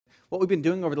What we've been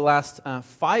doing over the last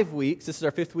 5 weeks, this is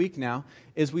our 5th week now,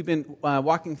 is we've been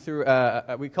walking through,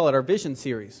 we call it our vision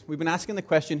series. We've been asking the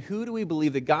question, who do we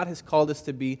believe that God has called us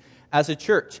to be as a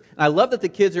church? And I love that the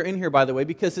kids are in here, by the way,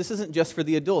 because this isn't just for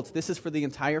the adults. This is for the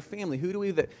entire family. Who do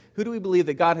we believe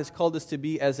that God has called us to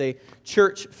be as a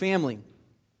church family?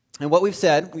 And what we've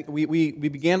said, we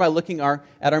began by looking at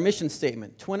our mission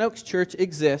statement. Twin Oaks Church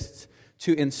exists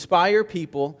to inspire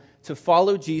people to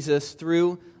follow Jesus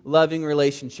through loving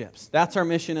relationships. That's our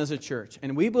mission as a church.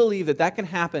 And we believe that can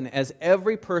happen as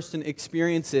every person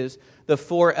experiences the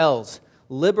 4 L's.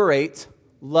 Liberate,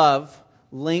 love,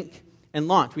 link, and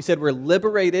launch. We said we're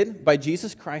liberated by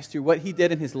Jesus Christ through what He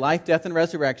did in His life, death, and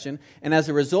resurrection. And as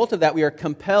a result of that, we are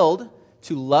compelled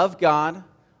to love God,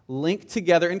 link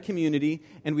together in community,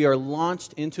 and we are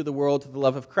launched into the world to the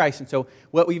love of Christ. And so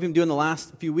what we've been doing the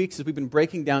last few weeks is we've been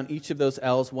breaking down each of those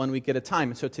L's 1 week at a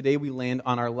time. And so today we land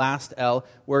on our last L,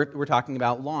 where we're talking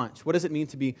about launch. What does it mean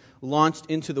to be launched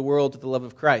into the world to the love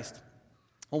of Christ?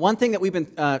 Well, one thing that we've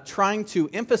been trying to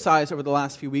emphasize over the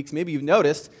last few weeks, maybe you've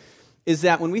noticed, is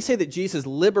that when we say that Jesus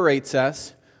liberates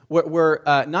us, we're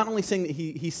not only saying that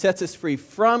He sets us free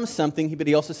from something, but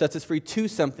He also sets us free to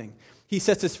something. He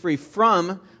sets us free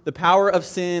from the power of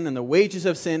sin and the wages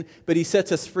of sin, but He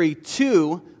sets us free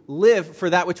to live for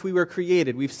that which we were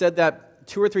created. We've said that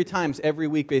 2 or 3 times every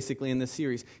week, basically, in this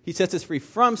series. He sets us free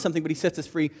from something, but He sets us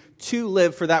free to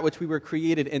live for that which we were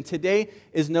created. And today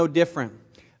is no different.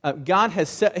 God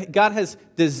has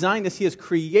designed us. He has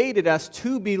created us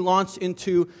to be launched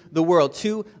into the world,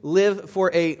 to live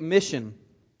for a mission.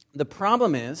 The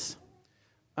problem is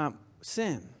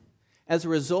sin. As a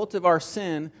result of our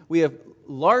sin, we have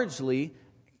largely,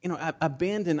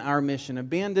 abandoned our mission,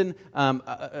 abandoned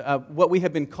what we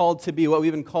have been called to be, what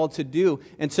we've been called to do.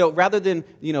 And so rather than,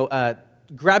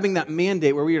 grabbing that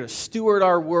mandate where we are to steward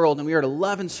our world and we are to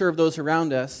love and serve those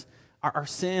around us, our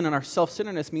sin and our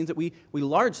self-centeredness means that we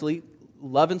largely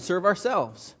love and serve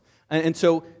ourselves. And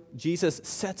so Jesus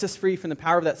sets us free from the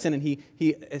power of that sin, and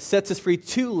He sets us free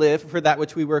to live for that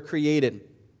which we were created.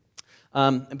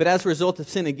 But as a result of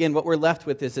sin, again, what we're left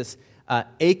with is this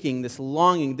aching, this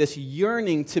longing, this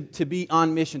yearning to be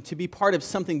on mission, to be part of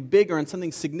something bigger and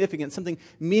something significant, something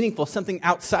meaningful, something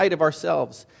outside of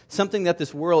ourselves, something that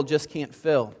this world just can't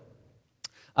fill.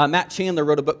 Matt Chandler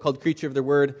wrote a book called Creature of the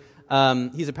Word.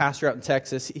 He's a pastor out in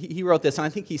Texas. He wrote this, and I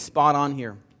think he's spot on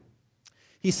here.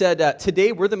 He said,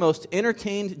 today we're the most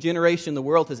entertained generation the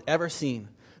world has ever seen.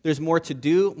 There's more to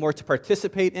do, more to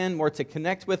participate in, more to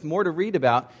connect with, more to read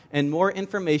about, and more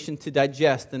information to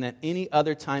digest than at any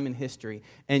other time in history.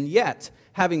 And yet,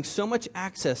 having so much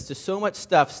access to so much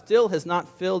stuff still has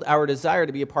not filled our desire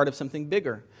to be a part of something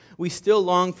bigger. We still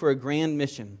long for a grand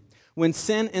mission. When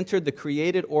sin entered the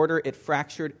created order, it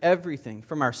fractured everything,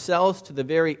 from ourselves to the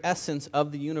very essence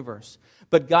of the universe.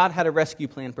 But God had a rescue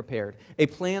plan prepared, a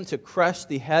plan to crush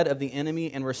the head of the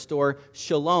enemy and restore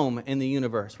shalom in the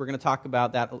universe. We're going to talk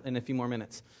about that in a few more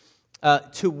minutes.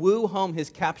 To woo home His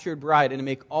captured bride and to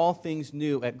make all things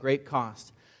new at great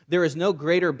cost. There is no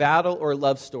greater battle or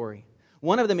love story.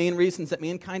 One of the main reasons that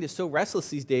mankind is so restless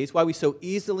these days, why we so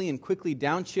easily and quickly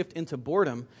downshift into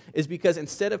boredom, is because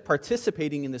instead of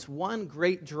participating in this one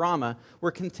great drama,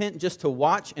 we're content just to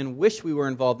watch and wish we were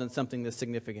involved in something this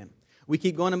significant. We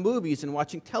keep going to movies and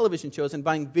watching television shows and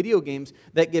buying video games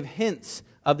that give hints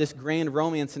of this grand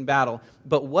romance and battle.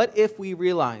 But what if we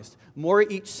realized more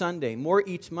each Sunday, more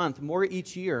each month, more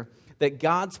each year, that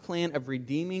God's plan of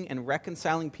redeeming and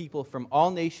reconciling people from all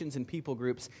nations and people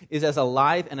groups is as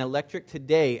alive and electric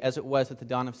today as it was at the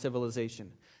dawn of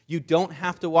civilization? You don't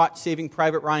have to watch Saving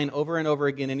Private Ryan over and over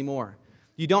again anymore.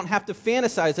 You don't have to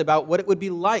fantasize about what it would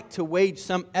be like to wage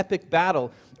some epic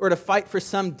battle or to fight for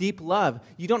some deep love.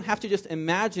 You don't have to just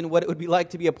imagine what it would be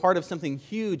like to be a part of something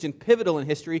huge and pivotal in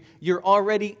history. You're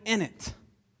already in it.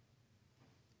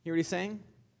 You hear what he's saying?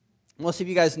 Most of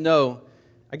you guys know,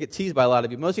 I get teased by a lot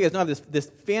of you. Most of you guys know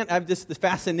I have this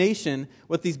fascination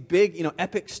with these big,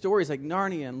 epic stories like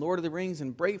Narnia and Lord of the Rings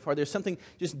and Braveheart. There's something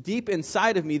just deep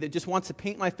inside of me that just wants to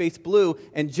paint my face blue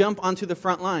and jump onto the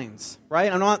front lines,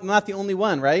 right? I'm not the only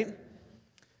one, right?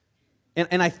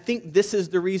 And I think this is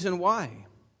the reason why.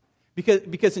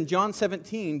 Because in John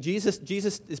 17, Jesus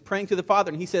is praying to the Father,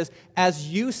 and He says, "As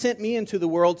you sent me into the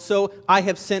world, so I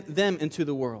have sent them into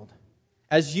the world."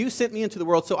 As you sent me into the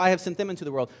world, so I have sent them into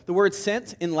the world. The word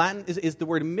sent in Latin is the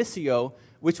word missio,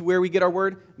 where we get our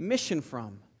word mission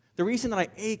from. The reason that I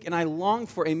ache and I long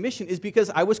for a mission is because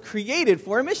I was created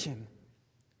for a mission.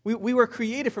 We were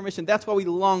created for a mission. That's why we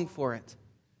long for it.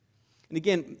 And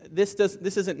again, this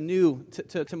isn't new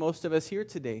to most of us here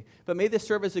today, but may this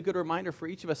serve as a good reminder for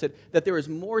each of us that there is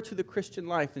more to the Christian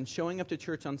life than showing up to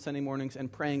church on Sunday mornings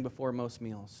and praying before most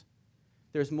meals.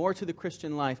 There's more to the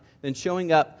Christian life than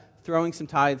showing up, throwing some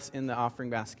tithes in the offering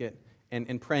basket,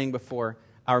 and praying before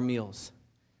our meals.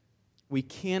 We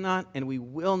cannot and we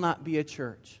will not be a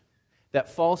church that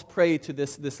falls prey to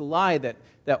this lie that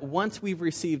once we've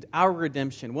received our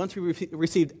redemption, once we've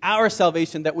received our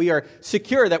salvation, that we are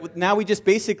secure, that now we just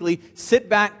basically sit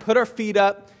back, put our feet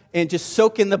up, and just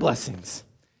soak in the blessings.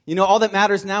 All that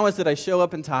matters now is that I show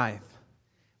up and tithe.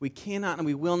 We cannot and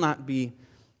we will not be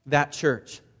that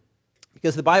church.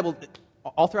 Because the Bible,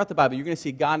 all throughout the Bible, you're going to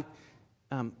see God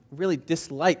really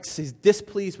dislikes, he's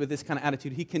displeased with this kind of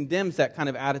attitude. He condemns that kind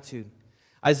of attitude.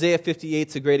 Isaiah 58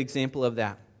 is a great example of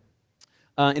that.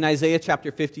 In Isaiah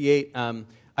chapter 58,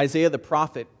 Isaiah the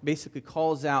prophet basically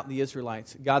calls out the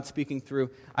Israelites. God speaking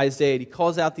through Isaiah. He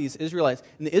calls out these Israelites.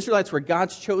 And the Israelites were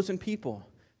God's chosen people.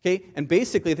 Okay? And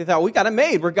basically they thought, we got it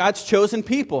made. We're God's chosen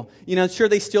people. Sure,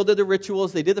 they still did the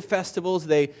rituals. They did the festivals.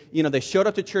 They showed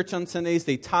up to church on Sundays.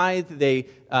 They tithed. They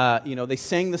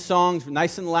sang the songs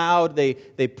nice and loud.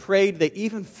 They prayed. They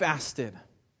even fasted.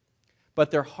 But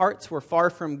their hearts were far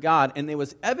from God, and it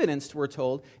was evidenced, we're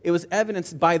told, it was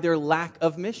evidenced by their lack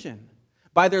of mission,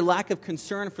 by their lack of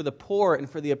concern for the poor and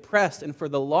for the oppressed and for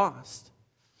the lost.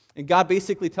 And God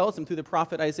basically tells them through the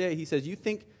prophet Isaiah, he says, you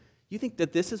think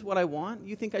that this is what I want?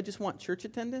 You think I just want church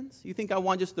attendance? You think I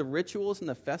want just the rituals and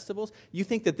the festivals? You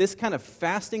think that this kind of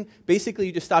fasting, basically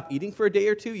you just stop eating for a day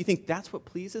or two? You think that's what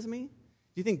pleases me? Do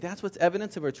you think that's what's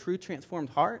evidence of a true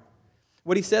transformed heart?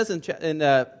 What he says in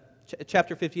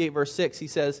chapter 58, verse 6, he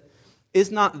says,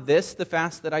 is not this the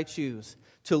fast that I choose?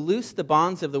 To loose the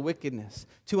bonds of the wickedness,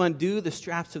 to undo the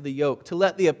straps of the yoke, to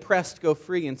let the oppressed go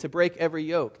free, and to break every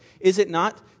yoke. Is it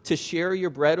not to share your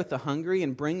bread with the hungry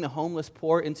and bring the homeless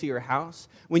poor into your house?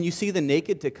 When you see the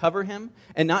naked, to cover him,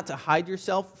 and not to hide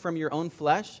yourself from your own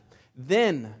flesh?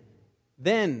 Then,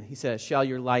 he says, shall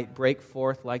your light break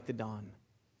forth like the dawn.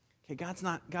 God's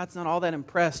not all that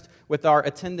impressed with our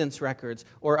attendance records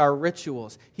or our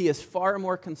rituals. He is far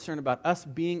more concerned about us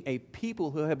being a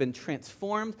people who have been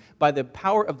transformed by the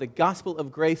power of the gospel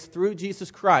of grace through Jesus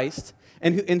Christ,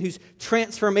 and whose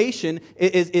transformation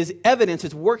is evidence,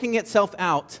 is working itself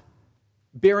out,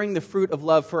 bearing the fruit of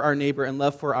love for our neighbor and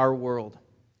love for our world.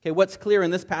 What's clear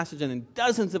in this passage and in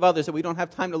dozens of others that we don't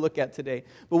have time to look at today,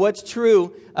 but what's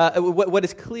true, what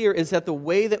is clear is that the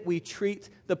way that we treat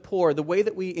the poor, the way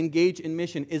that we engage in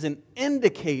mission is an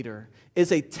indicator,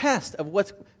 is a test of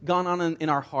what's gone on in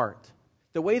our heart.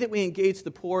 The way that we engage the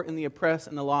poor and the oppressed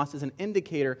and the lost is an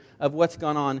indicator of what's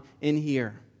gone on in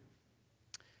here.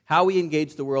 How we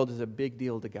engage the world is a big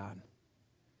deal to God.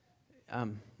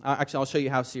 I'll show you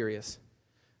how serious.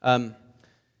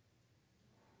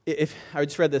 If I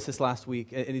just read this last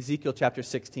week in Ezekiel chapter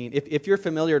 16. If you're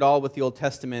familiar at all with the Old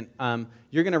Testament,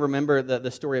 you're going to remember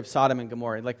the story of Sodom and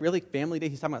Gomorrah. Like, really, Family Day?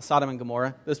 He's talking about Sodom and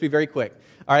Gomorrah? Let's be very quick.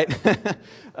 All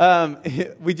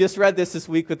right? We just read this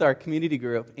week with our community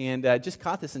group, and just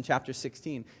caught this in chapter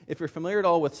 16. If you're familiar at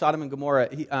all with Sodom and Gomorrah,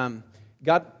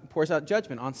 God pours out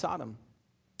judgment on Sodom.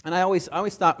 And I always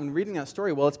thought when reading that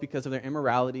story, well, it's because of their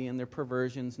immorality and their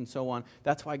perversions and so on.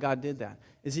 That's why God did that.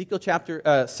 Ezekiel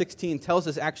chapter 16 tells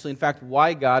us actually, in fact,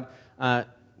 why God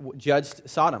judged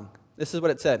Sodom. This is what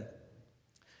it said.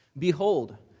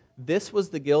 Behold, this was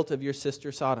the guilt of your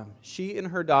sister Sodom. She and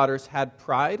her daughters had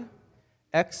pride,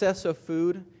 excess of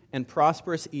food, and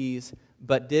prosperous ease,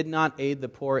 but did not aid the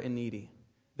poor and needy.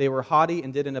 They were haughty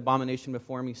and did an abomination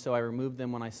before me, so I removed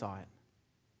them when I saw it.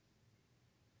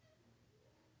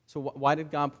 So why did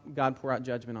God pour out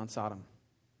judgment on Sodom?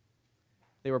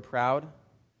 They were proud,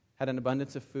 had an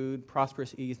abundance of food,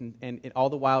 prosperous ease, and all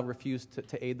the while refused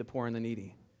to aid the poor and the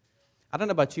needy. I don't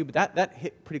know about you, but that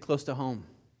hit pretty close to home.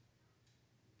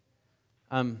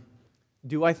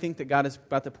 Do I think that God is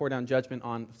about to pour down judgment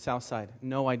on Southside?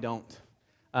 No, I don't.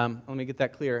 Let me get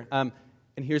that clear. And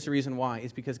here's the reason why.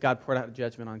 It's because God poured out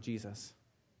judgment on Jesus.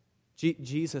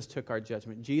 Jesus took our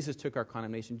judgment. Jesus took our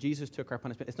condemnation. Jesus took our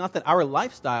punishment. It's not that our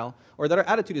lifestyle or that our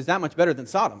attitude is that much better than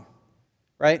Sodom,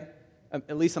 right?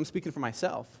 At least I'm speaking for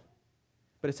myself.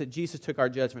 But it's that Jesus took our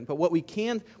judgment. But what we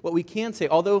can say,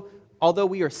 although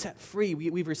we are set free,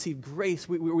 we've received grace,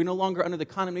 we're no longer under the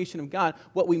condemnation of God,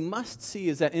 what we must see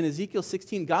is that in Ezekiel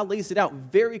 16, God lays it out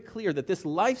very clear that this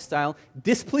lifestyle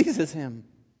displeases Him.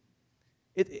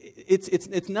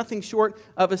 It's nothing short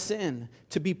of a sin.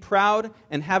 To be proud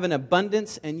and have an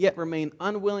abundance and yet remain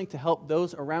unwilling to help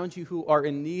those around you who are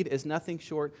in need is nothing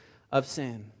short of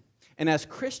sin. And as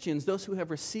Christians, those who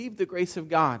have received the grace of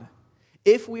God,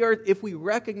 If we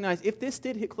recognize, if this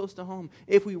did hit close to home,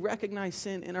 if we recognize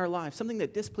sin in our life, something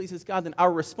that displeases God, then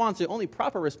our response, the only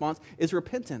proper response, is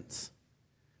repentance.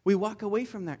 We walk away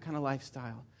from that kind of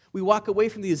lifestyle. We walk away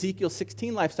from the Ezekiel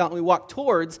 16 lifestyle, and we walk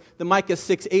towards the Micah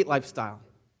 6:8 lifestyle.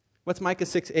 What's Micah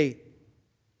 6:8?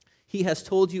 He has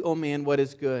told you, O man, what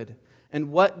is good.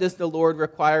 And what does the Lord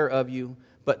require of you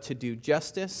but to do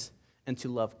justice and to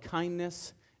love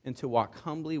kindness and to walk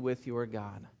humbly with your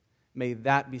God? May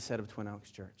that be said of Twin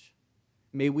Oaks Church.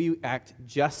 May we act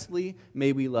justly,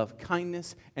 may we love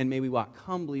kindness, and may we walk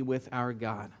humbly with our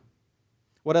God.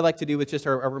 What I'd like to do with just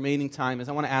our remaining time is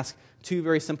I want to ask two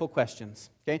very simple questions.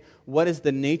 Okay? What is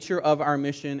the nature of our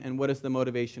mission, and what is the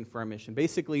motivation for our mission?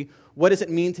 Basically, what does it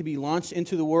mean to be launched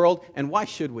into the world, and why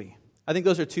should we? I think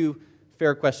those are two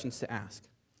fair questions to ask.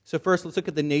 So first, let's look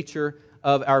at the nature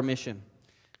of our mission.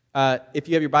 If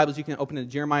you have your Bibles, you can open to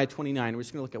Jeremiah 29. We're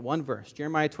just going to look at one verse.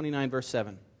 Jeremiah 29, verse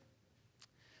 7.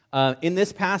 In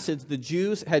this passage, the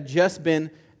Jews had just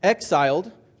been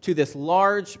exiled to this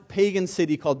large pagan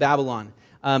city called Babylon.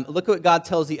 Look at what God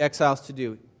tells the exiles to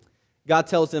do. God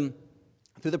tells them,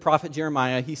 through the prophet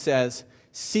Jeremiah, he says,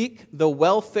 "Seek the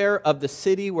welfare of the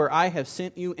city where I have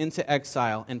sent you into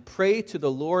exile, and pray to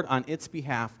the Lord on its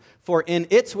behalf. For in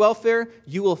its welfare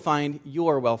you will find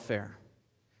your welfare."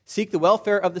 Seek the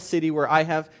welfare of the city where I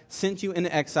have sent you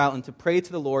into exile, and to pray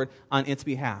to the Lord on its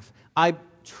behalf. I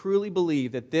truly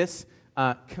believe that this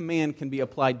command can be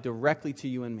applied directly to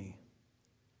you and me.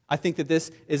 I think that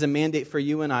this is a mandate for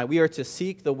you and I. We are to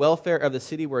seek the welfare of the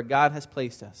city where God has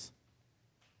placed us.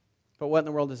 But what in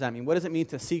the world does that mean? What does it mean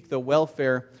to seek the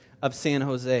welfare of San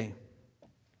Jose?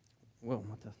 Whoa, I'm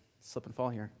about to slip and fall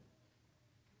here.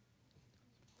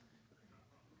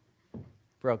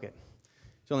 Broke it.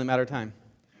 It's only a matter of time.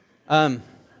 Now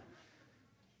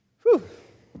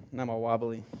I'm all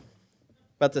wobbly.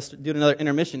 About to do another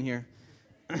intermission here.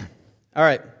 All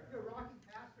right.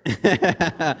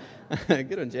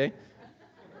 Good one, Jay.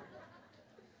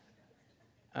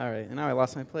 All right, and now I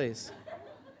lost my place.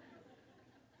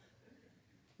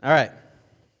 All right,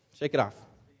 shake it off.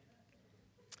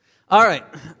 All right.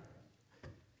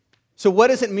 So what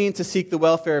does it mean to seek the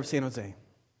welfare of San Jose?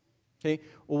 Okay.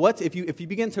 Well, if you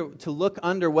begin to look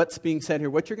under what's being said here,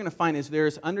 what you're going to find is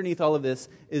there's underneath all of this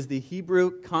is the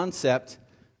Hebrew concept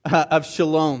of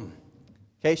shalom.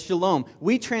 Okay, shalom.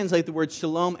 We translate the word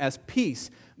shalom as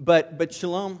peace, but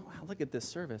shalom. Wow, look at this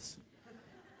service.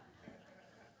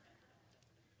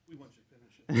 We want you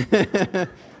to finish it.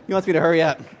 He wants me to hurry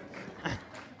up.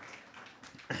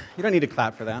 You don't need to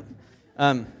clap for that.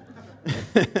 All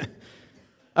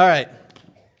right.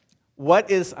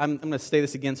 I'm going to say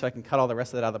this again so I can cut all the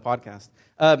rest of that out of the podcast.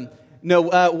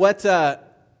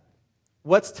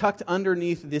 What's tucked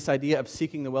underneath this idea of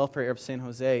seeking the welfare of San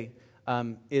Jose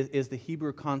is the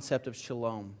Hebrew concept of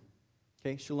shalom.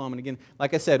 Okay, shalom. And again,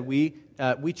 like I said, we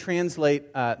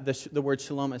translate the word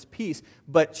shalom as peace,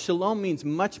 but shalom means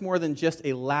much more than just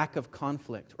a lack of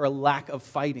conflict or a lack of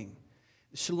fighting.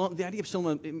 Shalom, the idea of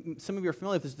shalom, some of you are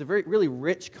familiar with this, it's a very, really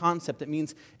rich concept that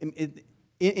means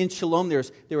in shalom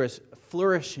there is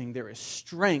flourishing, there is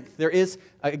strength, there is,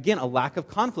 again, a lack of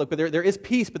conflict, but there is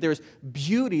peace, but there is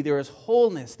beauty, there is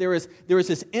wholeness, there is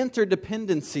this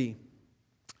interdependency.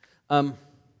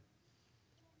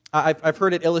 I've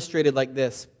heard it illustrated like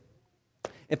this.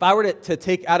 If I were to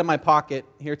take out of my pocket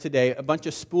here today a bunch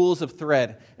of spools of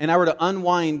thread, and I were to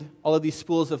unwind all of these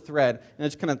spools of thread, and I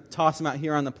just kind of toss them out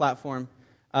here on the platform,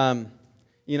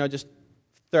 just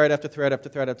thread after thread after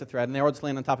thread after thread, and they're all just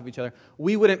laying on top of each other,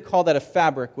 we wouldn't call that a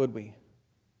fabric, would we?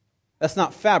 That's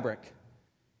not fabric.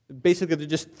 Basically, they're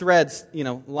just threads,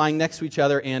 lying next to each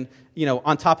other and,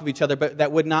 on top of each other, but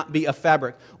that would not be a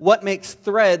fabric. What makes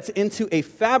threads into a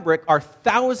fabric are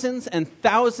thousands and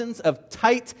thousands of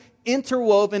tight,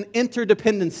 interwoven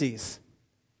interdependencies.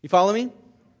 You follow me?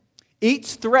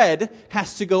 Each thread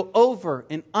has to go over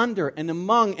and under and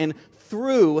among and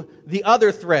through the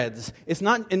other threads. It's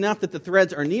not enough that the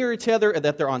threads are near each other or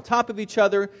that they're on top of each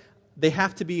other. They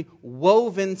have to be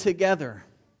woven together.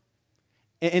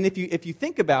 And if you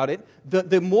think about it,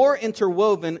 the more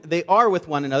interwoven they are with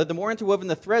one another, the more interwoven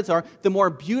the threads are, the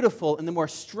more beautiful and the more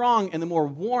strong and the more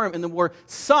warm and the more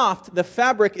soft the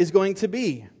fabric is going to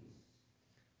be.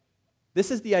 This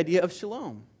is the idea of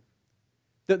shalom.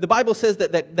 The Bible says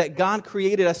that God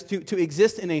created us to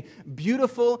exist in a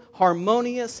beautiful,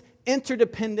 harmonious,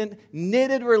 interdependent,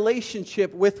 knitted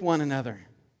relationship with one another.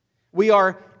 We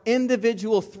are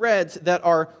individual threads that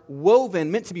are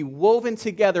woven, meant to be woven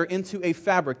together into a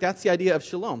fabric. That's the idea of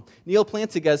shalom. Neil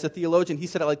Plantinga is a theologian. He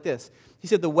said it like this. He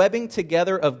said, the webbing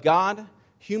together of God,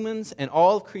 Humans and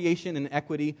all of creation in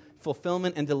equity,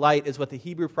 fulfillment, and delight is what the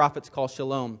Hebrew prophets call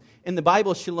shalom. In the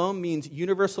Bible, shalom means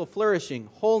universal flourishing,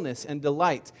 wholeness, and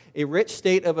delight, a rich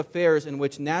state of affairs in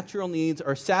which natural needs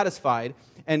are satisfied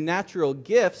and natural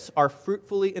gifts are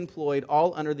fruitfully employed,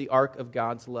 all under the arc of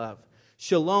God's love.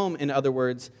 Shalom, in other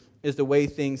words, is the way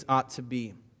things ought to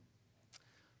be.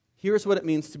 Here's what it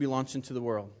means to be launched into the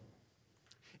world.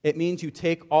 It means you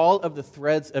take all of the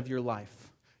threads of your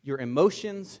life, your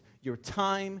emotions, your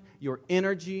time, your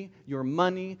energy, your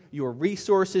money, your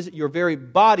resources, your very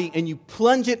body, and you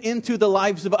plunge it into the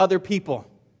lives of other people.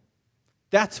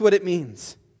 That's what it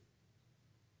means.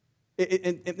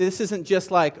 This isn't just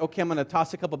like, okay, I'm going to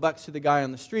toss a couple bucks to the guy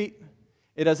on the street.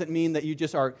 It doesn't mean that you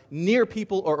just are near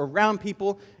people or around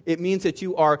people. It means that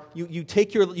you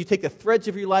take the threads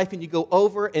of your life and you go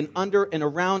over and under and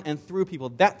around and through people.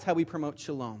 That's how we promote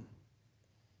shalom.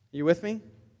 Are you with me?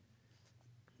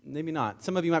 Maybe not.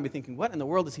 Some of you might be thinking, what in the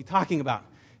world is he talking about?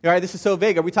 All right, this is so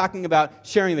vague. Are we talking about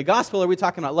sharing the gospel? Are we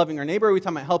talking about loving our neighbor? Are we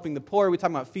talking about helping the poor? Are we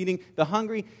talking about feeding the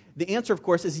hungry? The answer, of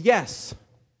course, is yes.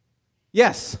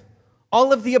 Yes.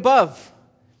 All of the above.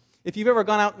 If you've ever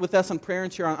gone out with us on prayer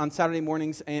and share on Saturday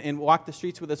mornings and walked the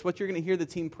streets with us, what you're going to hear the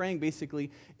team praying basically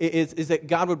is that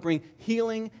God would bring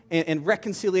healing and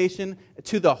reconciliation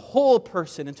to the whole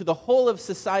person and to the whole of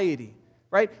society.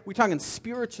 Right? We're talking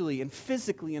spiritually and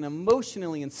physically and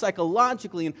emotionally and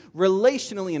psychologically and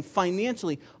relationally and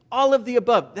financially. All of the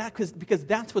above. Because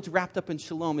that's what's wrapped up in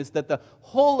shalom, is that the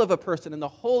whole of a person and the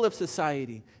whole of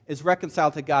society is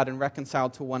reconciled to God and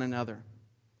reconciled to one another.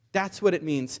 That's what it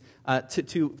means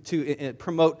to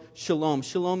promote shalom.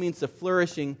 Shalom means the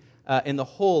flourishing in the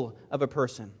whole of a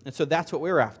person. And so that's what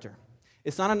we're after.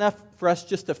 It's not enough for us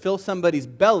just to fill somebody's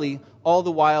belly, all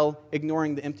the while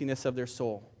ignoring the emptiness of their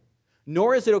soul.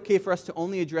 Nor is it okay for us to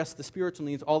only address the spiritual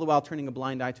needs, all the while turning a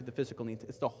blind eye to the physical needs.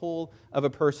 It's the whole of a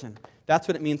person. That's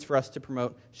what it means for us to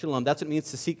promote shalom. That's what it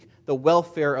means to seek the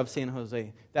welfare of San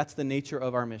Jose. That's the nature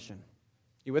of our mission.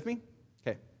 You with me?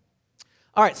 Okay.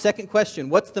 All right, second question.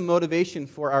 What's the motivation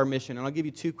for our mission? And I'll give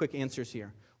you two quick answers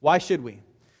here. Why should we?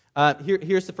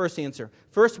 Here's the first answer.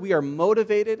 First, we are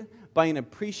motivated by an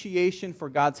appreciation for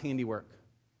God's handiwork.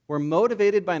 We're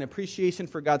motivated by an appreciation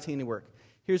for God's handiwork.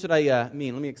 Here's what I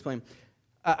mean. Let me explain.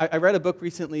 I read a book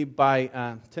recently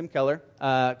by Tim Keller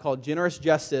called Generous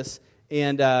Justice,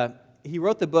 and he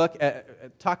wrote the book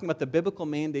talking about the biblical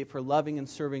mandate for loving and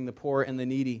serving the poor and the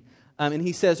needy. And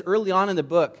he says early on in the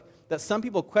book that some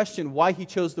people question why he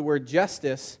chose the word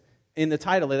justice in the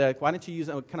title. They're like, why don't you use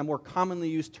a kind of more commonly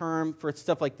used term for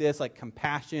stuff like this, like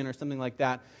compassion or something like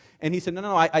that? And he said,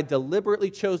 no, I deliberately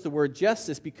chose the word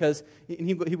justice because, and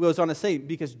he goes on to say,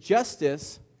 because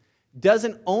justice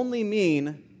doesn't only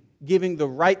mean giving the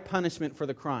right punishment for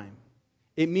the crime.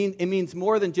 It means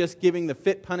more than just giving the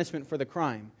fit punishment for the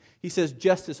crime. He says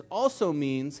justice also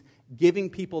means giving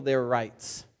people their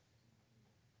rights.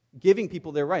 Giving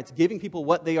people their rights. Giving people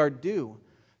what they are due.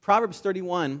 Proverbs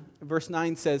 31, verse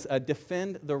 9 says,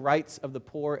 defend the rights of the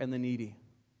poor and the needy.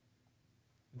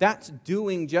 That's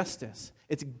doing justice.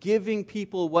 It's giving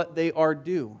people what they are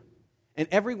due. And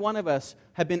every one of us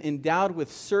have been endowed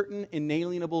with certain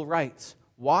inalienable rights.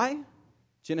 Why?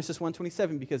 Genesis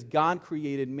 1:27, because God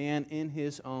created man in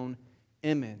his own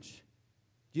image.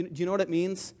 Do you know what it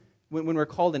means when we're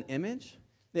called an image?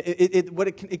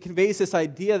 It conveys this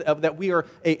idea of that we are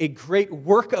a great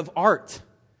work of art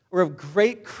or of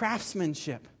great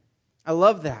craftsmanship. I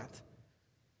love that.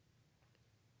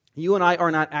 You and I are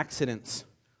not accidents.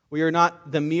 We are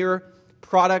not the mere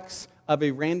products of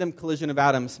a random collision of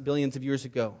atoms billions of years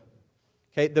ago.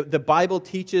 Okay, the Bible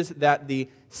teaches that the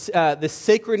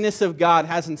sacredness of God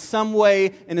has in some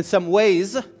way and in some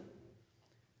ways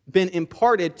been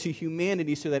imparted to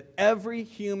humanity so that every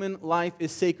human life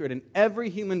is sacred and every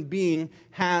human being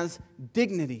has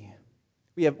dignity.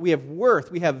 We have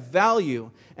worth, we have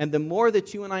value, and the more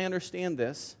that you and I understand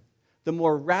this, the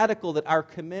more radical that our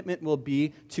commitment will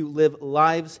be to live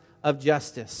lives of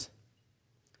justice.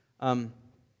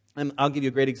 And I'll give you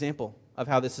a great example of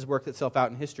how this has worked itself out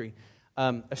in history.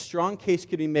 A strong case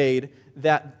could be made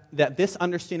that this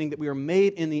understanding that we are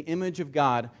made in the image of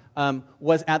God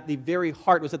was at the very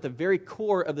heart, was at the very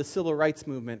core of the civil rights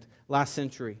movement last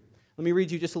century. Let me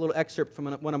read you just a little excerpt from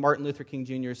one of Martin Luther King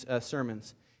Jr.'s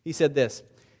sermons. He said this.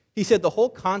 He said, the whole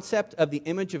concept of the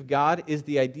image of God is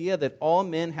the idea that all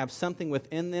men have something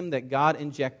within them that God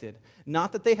injected.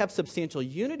 Not that they have substantial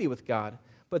unity with God,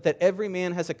 but that every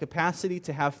man has a capacity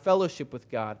to have fellowship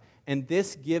with God, and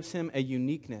this gives him a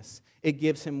uniqueness. It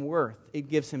gives him worth. It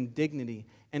gives him dignity,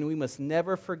 and we must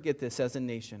never forget this as a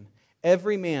nation.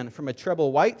 Every man, from a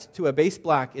treble white to a bass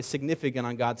black, is significant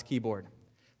on God's keyboard.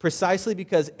 precisely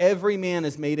because every man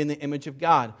is made in the image of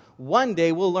God. One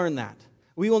day we'll learn that.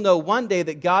 We will know one day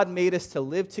that God made us to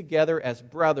live together as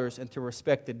brothers and to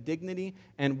respect the dignity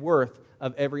and worth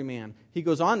of every man. He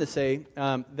goes on to say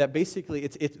that basically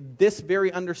it's this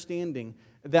very understanding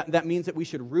that means that we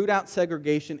should root out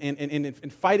segregation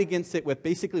and fight against it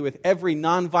with every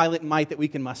nonviolent might that we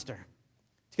can muster.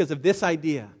 It's because of this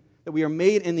idea that we are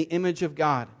made in the image of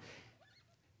God.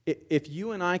 If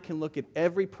you and I can look at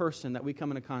every person that we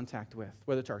come into contact with,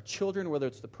 whether it's our children, whether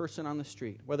it's the person on the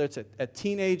street, whether it's a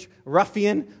teenage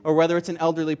ruffian, or whether it's an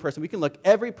elderly person, we can look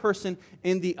every person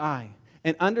in the eye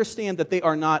and understand that they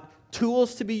are not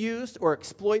tools to be used or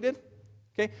exploited,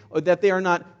 okay, or that they are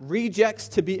not rejects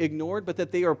to be ignored, but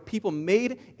that they are people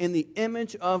made in the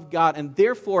image of God and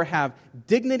therefore have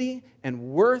dignity and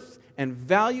worth and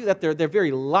value, that their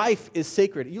very life is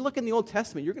sacred. You look in the Old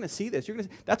Testament, you're going to see this.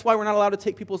 That's why we're not allowed to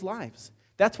take people's lives.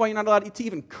 That's why you're not allowed to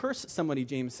even curse somebody,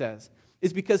 James says,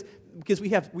 is because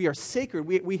we are sacred.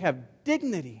 We have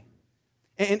dignity.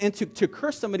 And to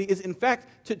curse somebody is, in fact,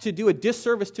 to do a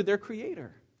disservice to their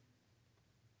Creator.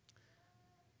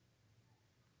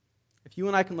 If you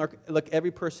and I can look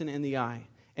every person in the eye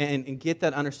and get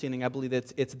that understanding, I believe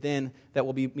that it's then that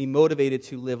we'll be motivated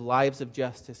to live lives of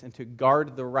justice and to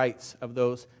guard the rights of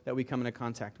those that we come into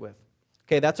contact with.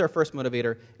 Okay, that's our first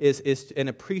motivator, is an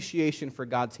appreciation for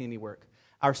God's handiwork.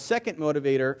 Our second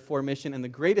motivator for mission, and the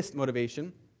greatest motivation,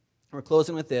 and we're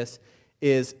closing with this,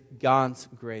 is God's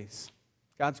grace.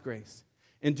 God's grace.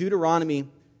 In Deuteronomy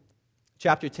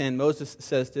chapter 10, Moses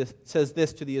says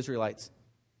this to the Israelites.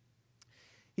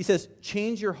 He says,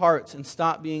 "Change your hearts and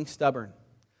stop being stubborn.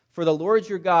 For the Lord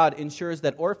your God ensures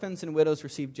that orphans and widows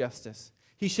receive justice.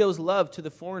 He shows love to the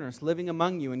foreigners living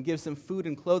among you and gives them food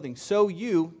and clothing. So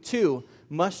you, too,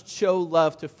 must show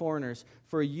love to foreigners,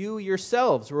 for you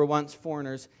yourselves were once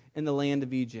foreigners in the land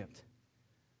of Egypt."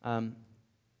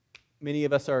 Many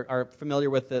of us are familiar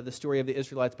with the story of the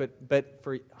Israelites, but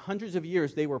for hundreds of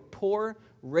years they were poor,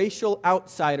 racial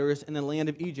outsiders in the land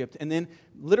of Egypt. And then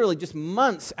literally just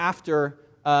months after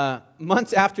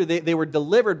they were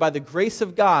delivered by the grace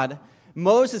of God,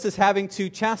 Moses is having to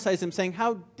chastise them, saying,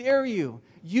 "How dare you?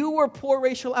 You were poor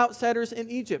racial outsiders in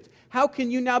Egypt. How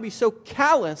can you now be so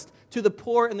calloused to the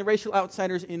poor and the racial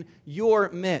outsiders in your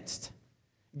midst?"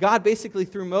 God basically,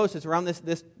 through Moses, around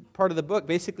this part of the book,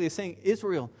 basically is saying,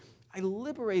 Israel, I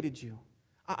liberated you.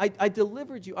 I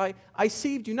delivered you. I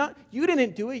saved you. You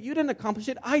didn't do it. You didn't accomplish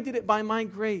it. I did it by my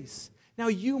grace. Now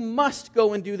you must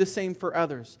go and do the same for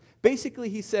others. Basically,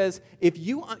 he says, if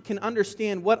you can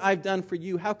understand what I've done for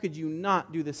you, how could you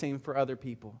not do the same for other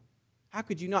people? How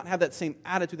could you not have that same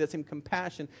attitude, that same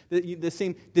compassion, the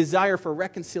same desire for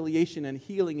reconciliation and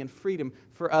healing and freedom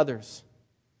for others?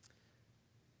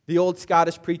 The old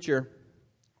Scottish preacher,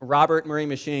 Robert Murray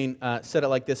M'Cheyne, said it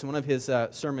like this in one of his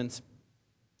sermons.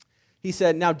 He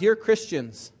said, "Now, dear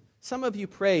Christians, some of you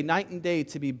pray night and day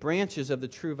to be branches of the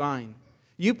true vine.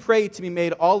 You pray to be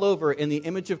made all over in the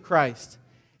image of Christ.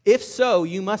 If so,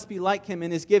 you must be like him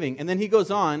in his giving." And then he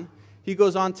goes on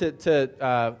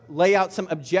to lay out some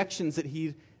objections that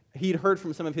he'd heard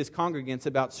from some of his congregants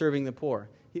about serving the poor.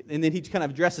 And then he kind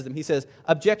of addresses them. He says,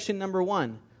 "Objection number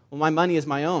 1, well, my money is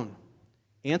my own."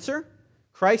 Answer,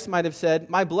 Christ might have said,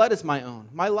 "My blood is my own,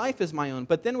 my life is my own,"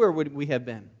 but then where would we have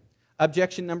been?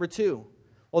 Objection number 2,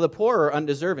 well, the poor are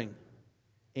undeserving.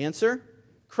 Answer,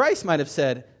 Christ might have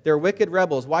said, "They're wicked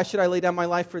rebels, why should I lay down my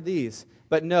life for these?"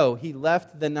 But no, he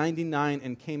left the 99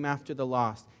 and came after the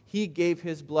lost. He gave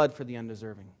his blood for the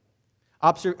undeserving.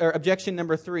 Objection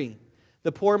number 3,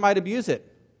 the poor might abuse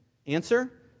it.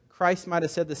 Answer, Christ might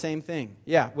have said the same thing.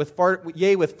 With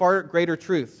far greater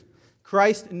truth.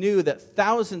 Christ knew that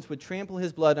thousands would trample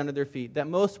his blood under their feet, that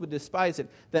most would despise it,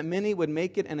 that many would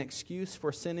make it an excuse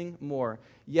for sinning more.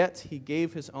 Yet he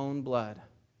gave his own blood.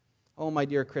 Oh, my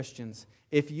dear Christians,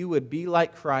 if you would be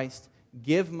like Christ,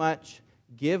 give much,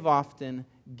 give often,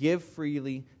 give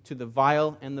freely to the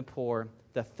vile and the poor,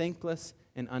 the thankless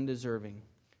and undeserving.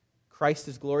 Christ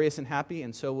is glorious and happy,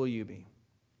 and so will you be.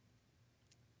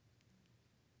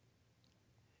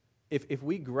 If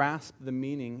we grasp the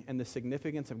meaning and the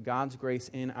significance of God's grace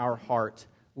in our heart,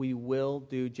 we will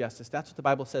do justice. That's what the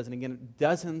Bible says. And again,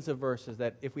 dozens of verses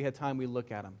that if we had time, we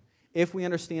look at them. If we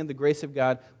understand the grace of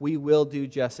God, we will do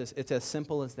justice. It's as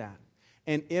simple as that.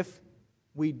 And if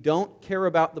we don't care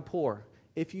about the poor,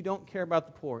 if you don't care about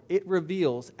the poor, it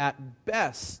reveals at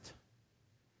best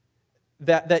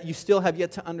that you still have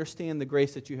yet to understand the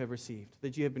grace that you have received,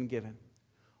 that you have been given.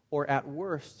 Or at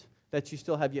worst, that you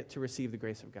still have yet to receive the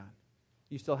grace of God.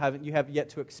 You have yet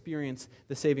to experience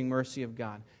the saving mercy of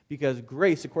God. Because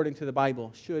grace, according to the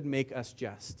Bible, should make us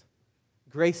just.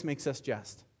 Grace makes us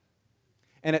just.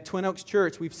 And at Twin Oaks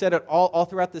Church, we've said it all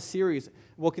throughout this series,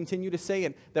 we'll continue to say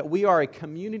it, that we are a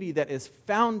community that is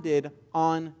founded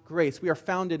on grace. We are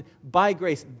founded by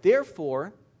grace.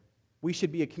 Therefore, we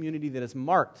should be a community that is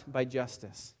marked by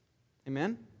justice.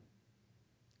 Amen?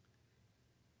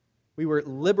 We were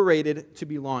liberated to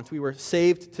be launched. We were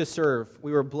saved to serve.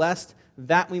 We were blessed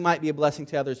that we might be a blessing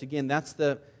to others. Again, that's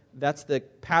the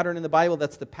pattern in the Bible.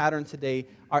 That's the pattern today.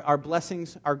 Our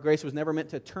blessings, our grace was never meant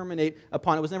to terminate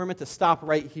upon. It was never meant to stop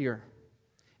right here.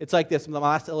 It's like this. My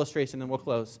last illustration, and we'll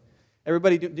close.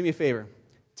 Everybody, do me a favor.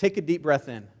 Take a deep breath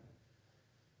in.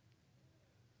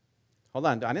 Hold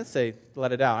on. I didn't say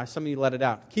let it out. Some of you let it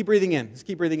out. Keep breathing in. Just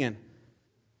keep breathing in.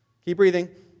 Keep breathing.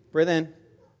 Breathe in.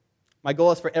 My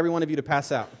goal is for every one of you to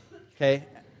pass out. Okay?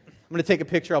 I'm going to take a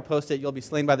picture. I'll post it. You'll be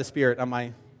slain by the Spirit on my...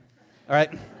 All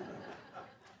right?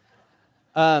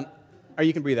 Or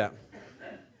you can breathe out.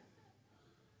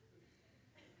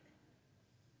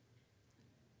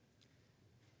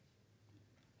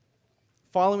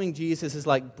 Following Jesus is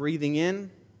like breathing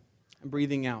in and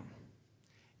breathing out.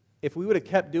 If we would have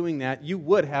kept doing that, you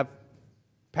would have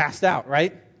passed out,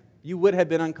 right? You would have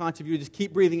been unconscious. If you would just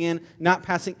keep breathing in, not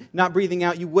breathing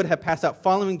out, you would have passed out.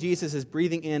 Following Jesus is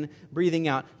breathing in, breathing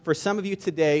out. For some of you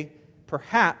today,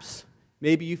 perhaps,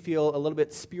 maybe you feel a little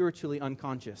bit spiritually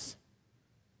unconscious.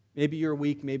 Maybe you're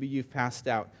weak, maybe you've passed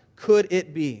out. Could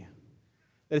it be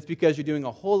that it's because you're doing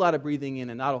a whole lot of breathing in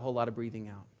and not a whole lot of breathing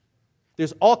out?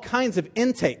 There's all kinds of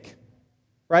intake,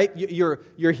 right? You're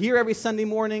here every Sunday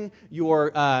morning.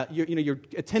 You're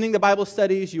attending the Bible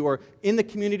studies. You're in the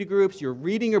community groups. You're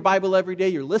reading your Bible every day.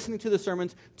 You're listening to the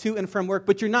sermons to and from work,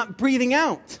 but you're not breathing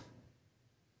out.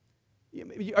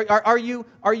 Are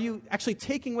you actually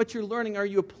taking what you're learning? Are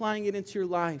you applying it into your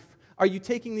life? Are you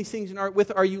taking these things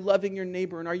are you loving your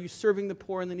neighbor, and are you serving the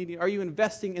poor and the needy? Are you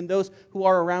investing in those who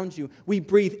are around you? We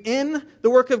breathe in the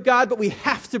work of God, but we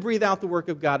have to breathe out the work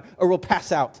of God, or we'll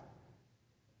pass out.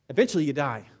 Eventually you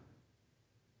die.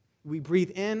 We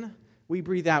breathe in, we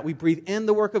breathe out. We breathe in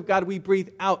the work of God, we breathe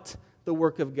out the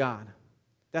work of God.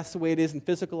 That's the way it is in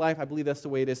physical life. I believe that's the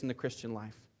way it is in the Christian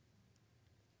life.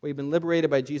 We've been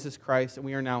liberated by Jesus Christ, and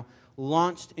we are now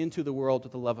launched into the world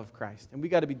with the love of Christ. And we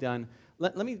got to be done.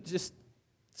 Let me just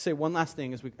say one last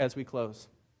thing as we close.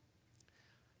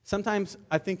 Sometimes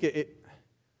I think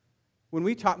when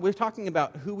we're talking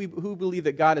about who believe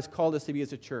that God has called us to be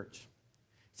as a church.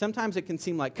 Sometimes it can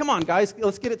seem like, come on, guys,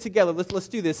 let's get it together. Let's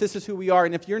do this. This is who we are.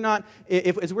 And if you're not,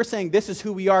 if as we're saying this is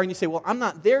who we are, and you say, well, I'm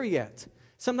not there yet.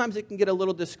 Sometimes it can get a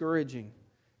little discouraging.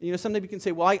 Sometimes you can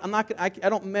say, well, I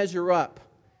don't measure up.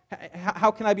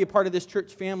 How can I be a part of this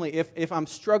church family if I'm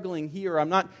struggling here, or I'm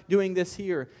not doing this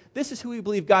here? This is who we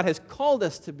believe God has called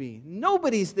us to be.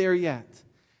 Nobody's there yet.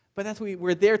 But that's what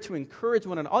we're there to encourage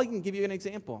one another. I can give you an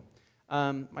example.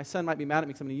 My son might be mad at me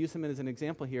because I'm going to use him as an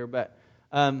example here, but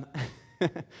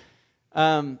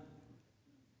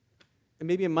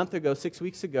maybe a month ago, 6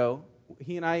 weeks ago,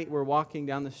 he and I were walking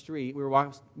down the street. We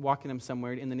were walking him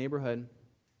somewhere in the neighborhood.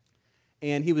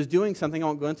 And he was doing something, I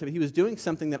won't go into it, he was doing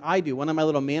something that I do, one of my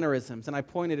little mannerisms. And I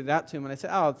pointed it out to him, and I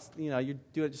said, you're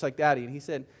doing it just like Daddy. And he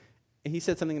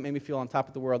said something that made me feel on top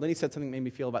of the world. Then he said something that made me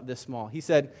feel about this small. He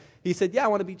said, yeah, I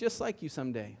want to be just like you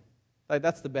someday. Like,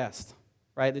 that's the best,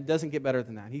 right? It doesn't get better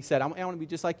than that. He said, I want to be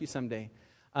just like you someday.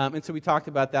 And so we talked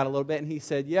about that a little bit, and he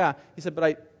said, yeah. He said, but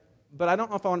I don't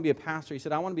know if I want to be a pastor. He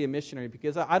said, I want to be a missionary,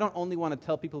 because I don't only want to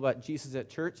tell people about Jesus at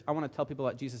church, I want to tell people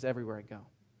about Jesus everywhere I go.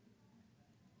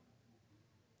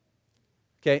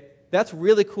 Okay, that's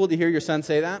really cool to hear your son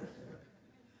say that.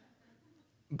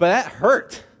 But that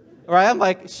hurt, all right? I'm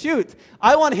like, shoot,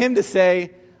 I want him to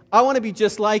say, I want to be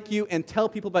just like you and tell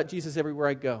people about Jesus everywhere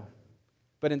I go.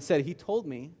 But instead, he told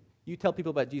me, you tell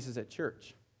people about Jesus at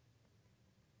church.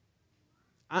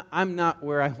 I'm not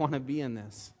where I want to be in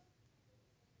this.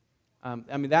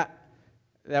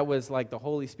 That was like the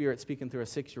Holy Spirit speaking through a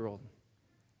 6-year-old.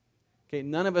 Okay,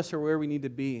 none of us are where we need to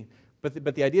be.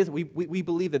 But the idea is we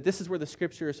believe that this is where the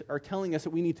Scriptures are telling us that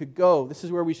we need to go. This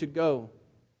is where we should go.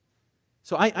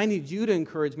 So I need you to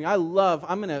encourage me.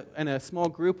 I'm in a small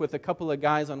group with a couple of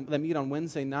guys that meet on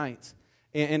Wednesday nights.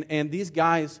 And these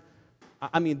guys,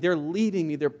 they're leading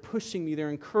me, they're pushing me,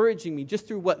 they're encouraging me just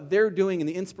through what they're doing.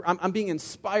 And I'm being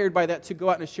inspired by that to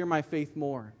go out and share my faith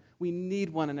more. We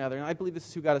need one another. And I believe this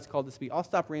is who God has called us to be. I'll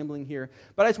stop rambling here,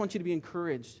 but I just want you to be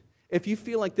encouraged. If you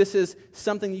feel like this is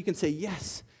something you can say,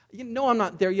 yes, I'm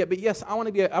not there yet, but yes, I want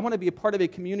to be a part of a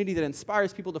community that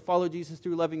inspires people to follow Jesus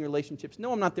through loving relationships.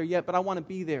 No, I'm not there yet, but I want to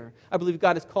be there. I believe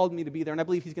God has called me to be there, and I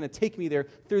believe He's going to take me there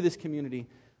through this community.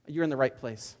 You're in the right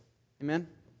place. Amen?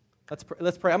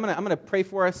 Let's pray. I'm going to pray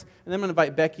for us, and then I'm going to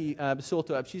invite Becky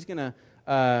Basulto up. She's going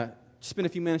to spend a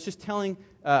few minutes just telling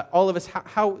all of us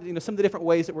how some of the different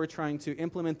ways that we're trying to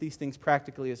implement these things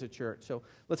practically as a church. So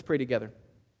let's pray together.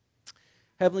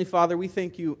 Heavenly Father, we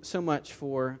thank you so much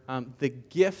for the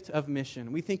gift of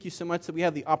mission. We thank you so much that we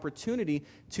have the opportunity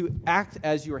to act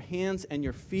as your hands and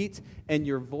your feet and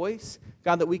your voice.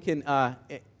 God, that we can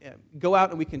go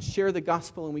out and we can share the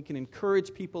gospel and we can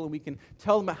encourage people and we can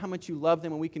tell them about how much you love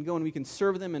them and we can go and we can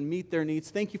serve them and meet their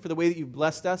needs. Thank you for the way that you've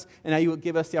blessed us and now you will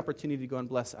give us the opportunity to go and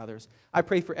bless others. I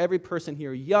pray for every person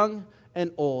here, young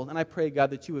and old, and I pray, God,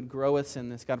 that you would grow us in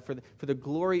this, God, for the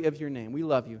glory of your name. We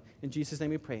love you. In Jesus' name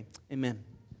we pray. Amen.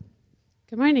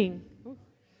 Good morning.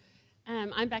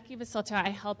 I'm Becky Basilto. I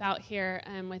help out here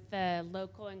with the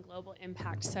local and global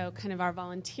impact, so kind of our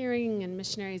volunteering and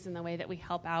missionaries and the way that we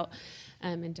help out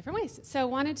in different ways. So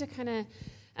wanted to kind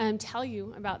of tell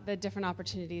you about the different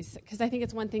opportunities, because I think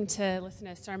it's one thing to listen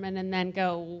to a sermon and then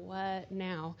go, what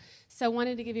now? So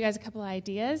wanted to give you guys a couple of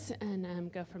ideas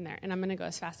and go from there. And I'm going to go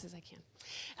as fast as I can.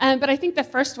 But I think the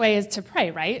first way is to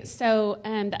pray, right? So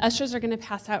the ushers are going to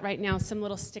pass out right now some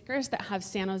little stickers that have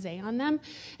San Jose on them.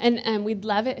 And we'd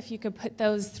love it if you could put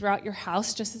those throughout your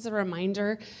house just as a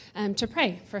reminder to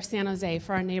pray for San Jose,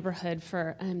 for our neighborhood,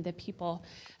 for the people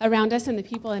around us and the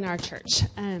people in our church.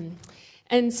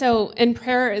 And so, and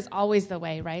prayer is always the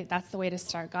way, right? That's the way to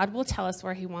start. God will tell us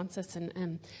where he wants us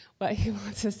and what he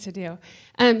wants us to do.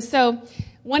 So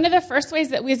one of the first ways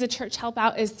that we as a church help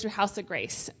out is through House of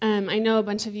Grace. I know a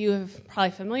bunch of you are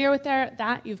probably familiar with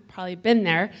that. You've probably been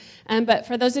there. But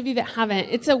for those of you that haven't,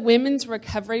 it's a women's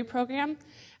recovery program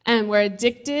where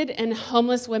addicted and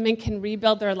homeless women can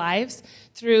rebuild their lives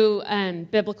through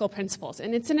biblical principles.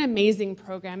 And it's an amazing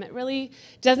program. It really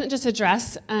doesn't just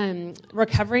address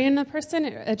recovery in the person,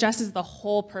 it addresses the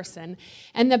whole person.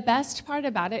 And the best part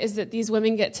about it is that these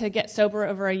women get to get sober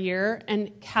over a year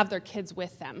and have their kids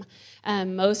with them.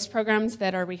 Most programs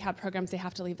that are rehab programs, they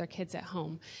have to leave their kids at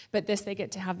home. But this, they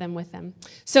get to have them with them.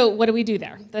 So what do we do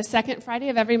there? The second Friday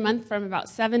of every month from about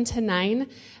 7 to 9,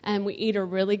 we eat a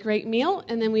really great meal,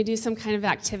 and then we do some kind of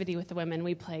activity with the women.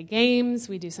 We play games,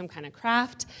 we do some kind of craft.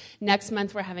 Next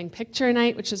month, we're having picture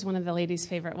night, which is one of the ladies'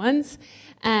 favorite ones.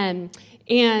 And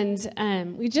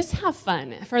we just have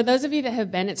fun. For those of you that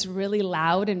have been, it's really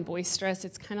loud and boisterous.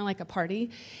 It's kind of like a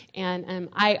party. And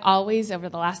I always, over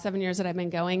the last 7 years that I've been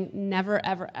going, never,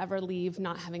 ever, ever leave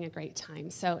not having a great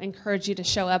time. So encourage you to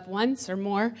show up once or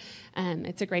more.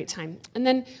 It's a great time. And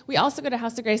then we also go to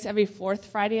House of Grace every fourth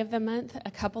Friday of the month.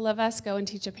 A couple of us go and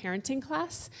teach a parenting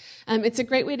class. It's a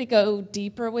great way to go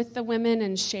deeper with the women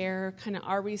and share kind of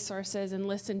our resources and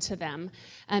listen to them.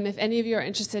 If any of you are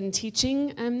interested in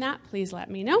teaching that, please let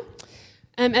me know.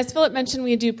 As Philip mentioned,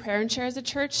 we do prayer and share as a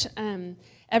church.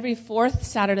 Every fourth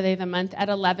Saturday of the month at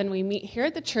 11, we meet here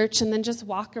at the church and then just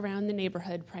walk around the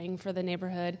neighborhood, praying for the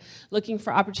neighborhood, looking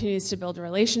for opportunities to build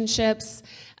relationships,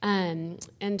 and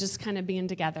just kind of being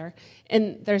together.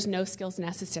 And there's no skills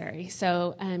necessary.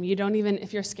 So you don't even,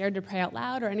 if you're scared to pray out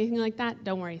loud or anything like that,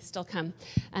 don't worry, still come.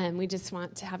 We just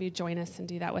want to have you join us and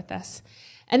do that with us.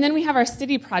 And then we have our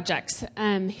city projects.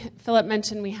 Philip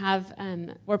mentioned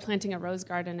we're planting a rose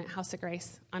garden at House of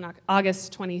Grace on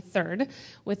August 23rd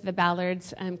with the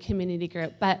Ballards community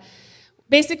group. But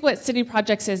basically what city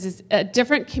projects is a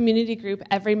different community group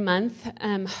every month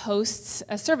hosts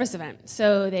a service event.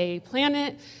 So they plan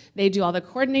it, they do all the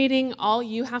coordinating. All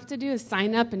you have to do is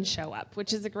sign up and show up,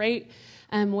 which is a great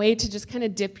way to just kind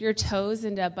of dip your toes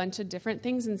into a bunch of different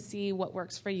things and see what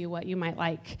works for you, what you might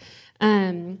like.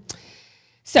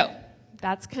 So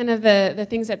that's kind of the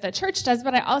things that the church does,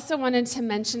 but I also wanted to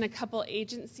mention a couple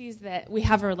agencies that we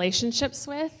have relationships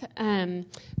with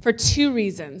for two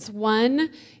reasons.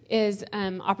 One is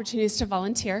opportunities to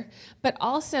volunteer, but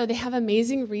also they have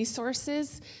amazing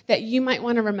resources that you might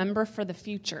want to remember for the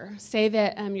future. Say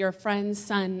that your friend's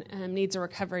son needs a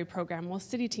recovery program. Well,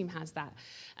 City Team has that.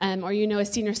 Or you know a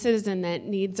senior citizen that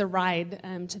needs a ride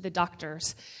to the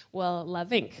doctors. Well, Love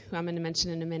Inc., who I'm going to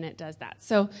mention in a minute, does that.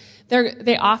 So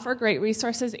they offer great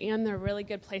resources, and they're a really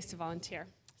good place to volunteer.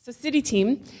 So City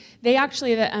Team, they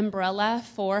actually are the umbrella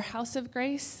for House of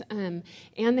Grace, and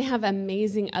they have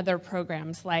amazing other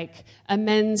programs like a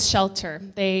men's shelter.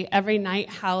 They every night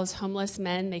house homeless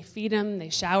men. They feed them, they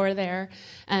shower there.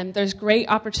 There's great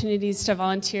opportunities to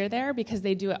volunteer there because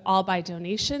they do it all by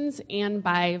donations and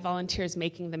by volunteers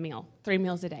making the meal. 3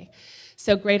 meals a day.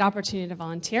 So great opportunity to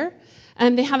volunteer.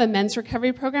 They have a men's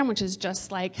recovery program, which is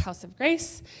just like House of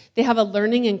Grace. They have a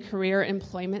learning and career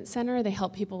employment center. They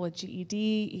help people with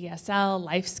GED, ESL,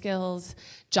 life skills,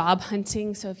 job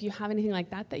hunting. So if you have anything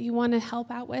like that that you want to help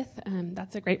out with,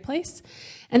 that's a great place.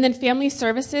 And then Family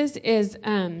Services is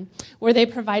where they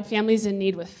provide families in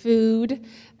need with food,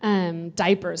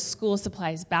 diapers, school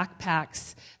supplies,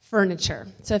 backpacks, furniture.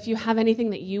 So if you have anything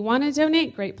that you want to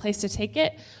donate, great place to take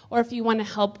it. Or if you want to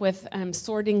help with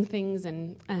sorting things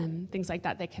and things like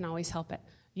that, they can always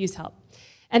use help.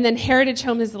 And then Heritage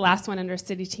Home is the last one under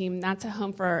City Team. That's a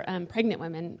home for pregnant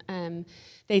women.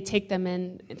 They take them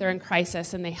in, they're in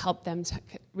crisis, and they help them to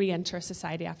re-enter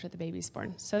society after the baby's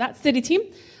born. So that's City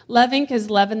Team. Love Inc. is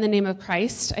Love in the Name of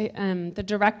Christ. The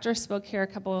director spoke here a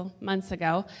couple months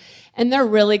ago, and they're a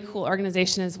really cool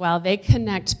organization as well. They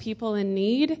connect people in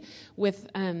need with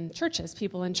churches,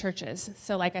 people in churches.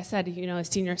 So like I said, a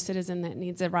senior citizen that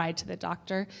needs a ride to the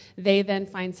doctor, they then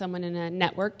find someone in a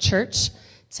network church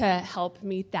to help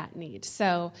meet that need.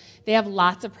 So they have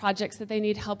lots of projects that they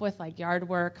need help with, like yard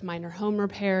work, minor home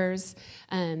repairs,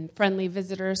 friendly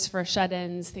visitors for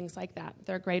shut-ins, things like that.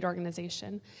 They're a great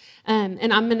organization.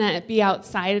 And I'm going to be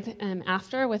outside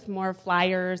after with more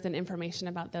flyers and information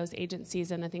about those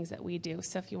agencies and the things that we do.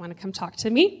 So if you want to come talk to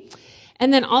me.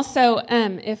 And then also,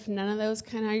 if none of those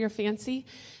kind of are your fancy,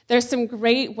 there's some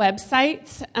great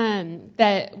websites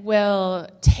that will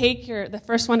take the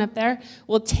first one up there,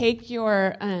 will take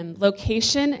your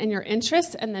location and your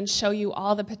interests and then show you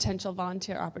all the potential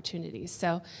volunteer opportunities.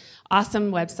 So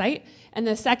awesome website. And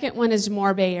the second one is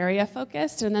more Bay Area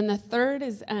focused. And then the third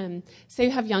is, say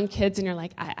you have young kids and you're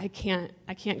like, I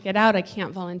can't get out, I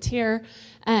can't volunteer.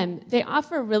 They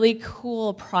offer really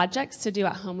cool projects to do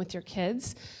at home with your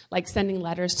kids, like sending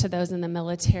letters to those in the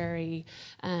military,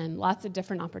 lots of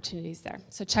different opportunities there.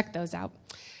 So check those out.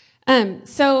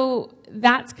 So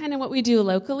that's kind of what we do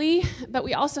locally, but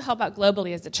we also help out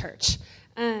globally as a church.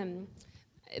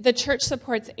 The church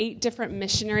supports 8 different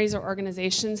missionaries or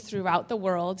organizations throughout the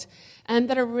world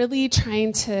that are really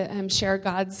trying to share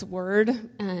God's word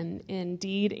in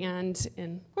deed and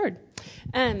in word.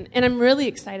 And I'm really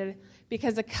excited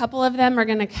because a couple of them are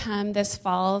going to come this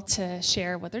fall to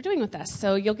share what they're doing with us.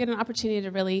 So you'll get an opportunity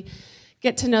to really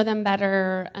get to know them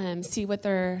better, see what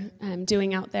they're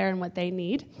doing out there and what they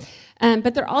need.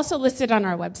 But they're also listed on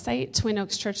our website,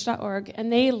 twinoakschurch.org,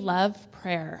 and they love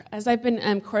prayer. As I've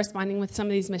been corresponding with some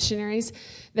of these missionaries,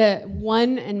 the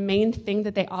one and main thing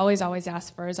that they always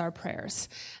ask for is our prayers.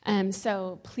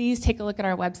 So please take a look at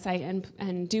our website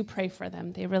and do pray for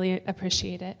them. They really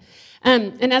appreciate it.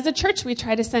 And as a church, we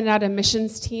try to send out a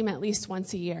missions team at least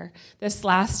once a year. This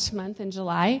last month in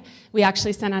July, we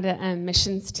actually sent out a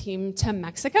missions team to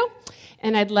Mexico.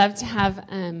 And I'd love to have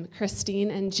Christine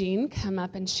and Jean come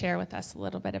up and share with us a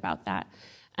little bit about that.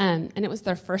 And it was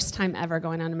their first time ever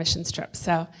going on a missions trip.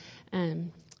 So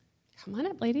come on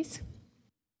up, ladies.